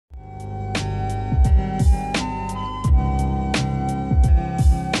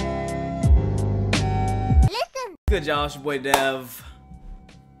Good, y'all. It's your boy Dev.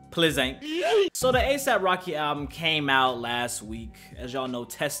 Pleasant. So the ASAP Rocky album came out last week. As y'all know,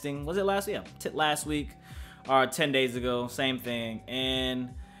 testing. Was it last week? Yeah, last week or 10 days ago. Same thing.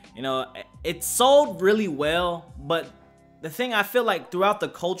 And, you know, it sold really well. But the thing I feel like throughout the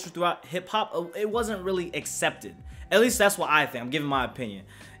culture, throughout hip-hop, it wasn't really accepted. At least that's what I think. I'm giving my opinion.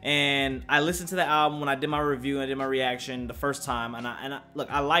 And I listened to the album when I did my review and I did my reaction the first time, and I look,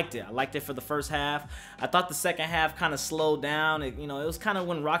 I liked it. I liked it for the first half. I thought the second half kind of slowed down. It was kind of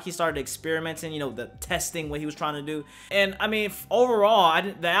when Rocky started experimenting, the testing what he was trying to do. And I mean, overall,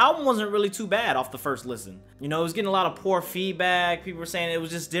 the album wasn't really too bad off the first listen. It was getting a lot of poor feedback. People were saying it was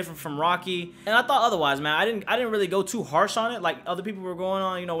just different from Rocky, and I thought otherwise, man. I didn't really go too harsh on it like other people were going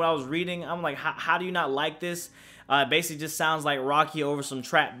on. What I was reading, I'm like, how do you not like this? It basically just sounds like Rocky over some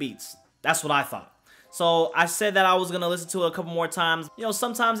trap beats. That's what I thought. So I said that I was gonna listen to it a couple more times.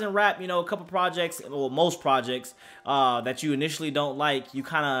 Sometimes in rap, a couple projects, well, most projects that you initially don't like, you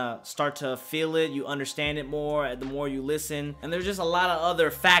kind of start to feel it, you understand it more the more you listen, and there's just a lot of other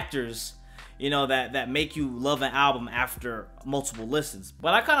factors, that make you love an album after multiple listens.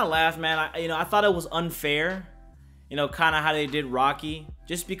 But I kind of laughed, man. I thought it was unfair, kind of how they did Rocky,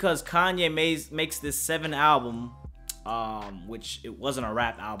 just because Kanye makes this 7 album. Which it wasn't a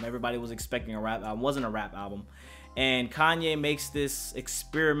rap album. Everybody was expecting a rap album. It wasn't a rap album. And Kanye makes this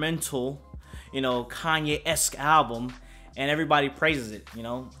experimental, Kanye-esque album, and everybody praises it,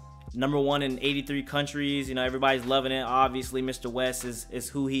 #1 in 83 countries. Everybody's loving it. Obviously, Mr. West is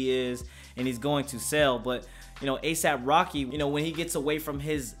who he is, and he's going to sell. But ASAP Rocky, when he gets away from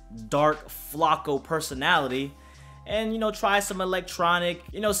his dark Flocko personality and try some electronic,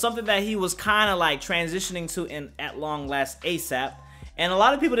 something that he was kind of like transitioning to in At Long Last ASAP. And a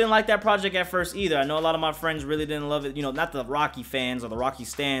lot of people didn't like that project at first either. I know a lot of my friends really didn't love it, not the Rocky fans or the Rocky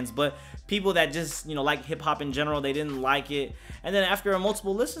stans, but people that just like hip hop in general, they didn't like it. And then after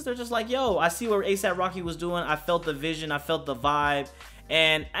multiple listens, they're just like, yo, I see what ASAP Rocky was doing. I felt the vision, I felt the vibe.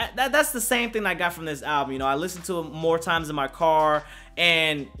 And that's the same thing I got from this album. I listened to it more times in my car,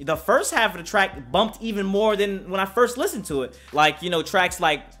 and the first half of the track bumped even more than when I first listened to it. Like, tracks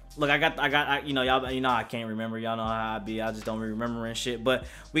like, look, y'all, I can't remember. Y'all know how I be. I just don't remember and shit. But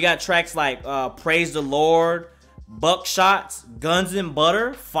we got tracks like Praise the Lord, Buckshots, Guns and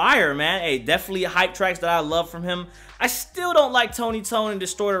Butter, fire, man. Hey, definitely hype tracks that I love from him. I still don't like Tony Tone and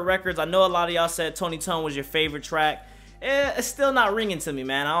Distorted Records. I know a lot of y'all said Tony Tone was your favorite track. It's still not ringing to me,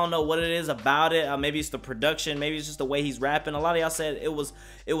 man. I don't know what it is about it. Maybe it's the production. Maybe it's just the way he's rapping. A lot of y'all said it was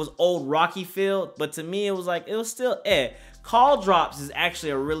old Rocky feel, but to me, it was still Call Drops is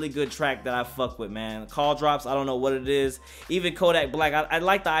actually a really good track that I fuck with, man. Call Drops, I don't know what it is. Even Kodak Black, I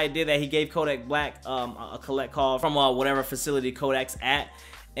like the idea that he gave Kodak Black a collect call from whatever facility Kodak's at.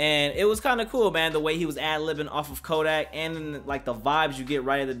 And it was kind of cool, man, the way he was ad-libbing off of Kodak, and like the vibes you get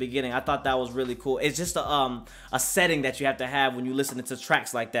right at the beginning. I thought that was really cool. It's just a setting that you have to have when you listen to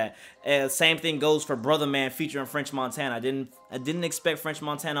tracks like that. Same thing goes for Brother Man featuring French Montana. I didn't expect French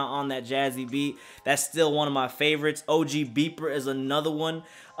Montana on that jazzy beat. That's still one of my favorites. OG Beeper is another one.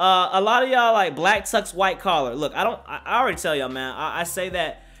 A lot of y'all like Black Tux White Collar. Look, I already tell y'all, man. I say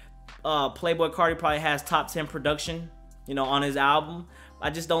that Playboi Carti probably has top 10 production, on his album. I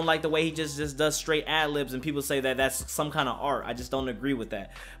just don't like the way he just does straight ad-libs, and people say that that's some kind of art. I just don't agree with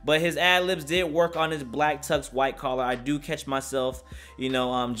that. But his ad-libs did work on his Black Tux White Collar. I do catch myself,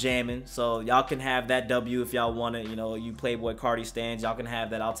 jamming. So y'all can have that W if y'all want it. You Playboi Carti stands, y'all can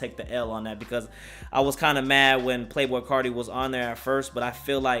have that. I'll take the L on that because I was kind of mad when Playboi Carti was on there at first, but I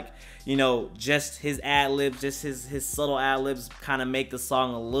feel like, just his ad-libs, just his subtle ad-libs kind of make the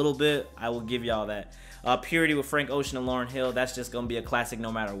song a little bit. I will give y'all that. Purity with Frank Ocean and Lauryn Hill, that's just gonna be a classic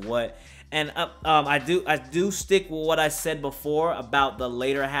no matter what. And I do stick with what I said before about the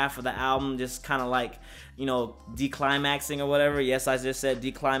later half of the album, just kind of like, declimaxing or whatever. Yes, I just said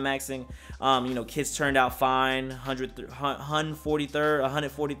declimaxing. Kids Turned Out Fine,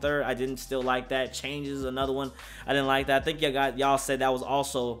 143rd, I didn't still like that. Changes, another one, I didn't like that. I think y'all said that was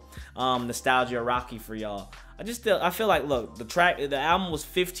also Nostalgia Rocky for y'all. I feel like, look, the album was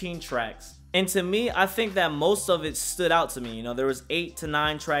 15 tracks. And to me, I think that most of it stood out to me. There was 8 to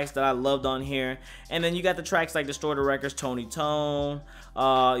 9 tracks that I loved on here. And then you got the tracks like Distorted Records, Tony Tone,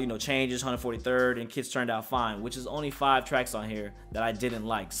 Changes, 143rd, and Kids Turned Out Fine, which is only 5 tracks on here that I didn't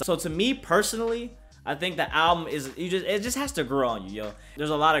like. So to me personally, I think the album it just has to grow on you, yo.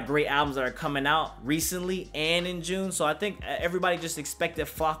 There's a lot of great albums that are coming out recently and in June, so I think everybody just expected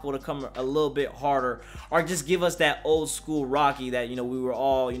Flacco to come a little bit harder, or just give us that old school Rocky that, you know, we were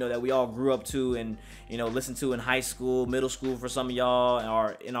all, you know, that we all grew up to and, you know, listened to in high school, middle school for some of y'all,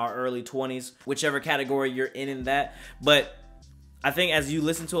 or in our early 20s, whichever category you're in that. But I think as you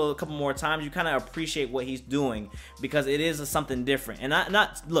listen to it a couple more times, you kind of appreciate what he's doing, because it is something different. And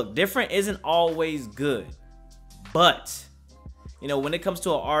look, different isn't always good, but you know, when it comes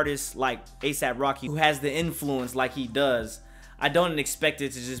to an artist like A$AP Rocky, who has the influence like he does, I don't expect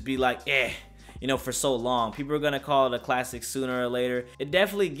it to just be like, you know, for so long. People are gonna call it a classic sooner or later. It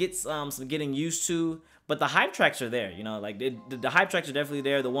definitely gets some getting used to, but the hype tracks are there. You know, like the hype tracks are definitely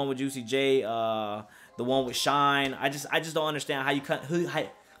there. The one with Juicy J, the one with Shine. I just don't understand how you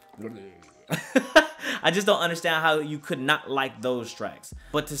I just don't understand how you could not like those tracks.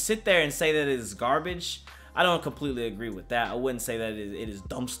 But to sit there and say that it is garbage, I don't completely agree with that. I wouldn't say that it is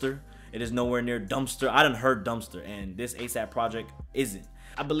dumpster. It is nowhere near dumpster. I done heard dumpster, and this A$AP project isn't.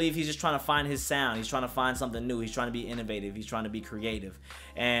 I believe he's just trying to find his sound. He's trying to find something new. He's trying to be innovative. He's trying to be creative.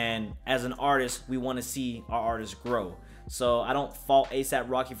 And as an artist, we want to see our artists grow. So I don't fault A$AP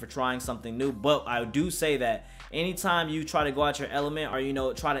Rocky for trying something new, but I do say that anytime you try to go out your element, or, you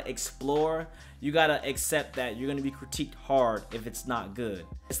know, try to explore, you gotta accept that you're gonna be critiqued hard if it's not good.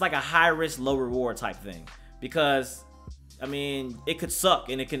 It's like a high risk, low reward type thing, because I mean, it could suck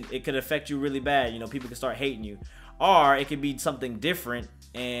and it could affect you really bad. You know, people can start hating you, or it could be something different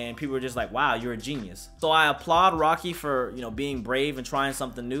and people are just like, wow, you're a genius. So I applaud Rocky for, you know, being brave and trying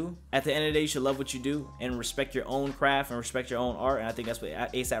something new. At the end of the day, you should love what you do and respect your own craft and respect your own art, and I think that's what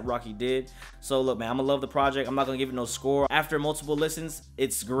A$AP Rocky did. So look, man, I'm gonna love the project. I'm not gonna give it no score. After multiple listens,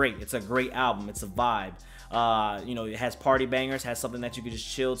 it's great. It's a great album. It's a vibe. You know, it has party bangers, has something that you could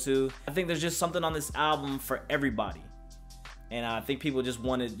just chill to. I think there's just something on this album for everybody. And I think people just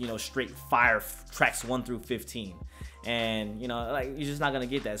wanted, you know, straight fire tracks 1 through 15. And, you know, like, you're just not going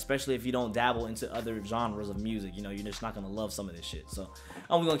to get that, especially if you don't dabble into other genres of music. You know, you're just not going to love some of this shit. So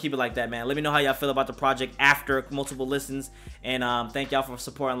I'm going to keep it like that, man. Let me know how y'all feel about the project after multiple listens. And thank y'all for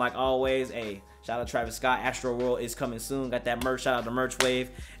supporting like always. Hey, shout out to Travis Scott. Astro World is coming soon. Got that merch. Shout out to Merch Wave.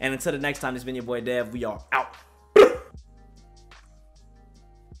 And until the next time, this has been your boy Dev. We are out.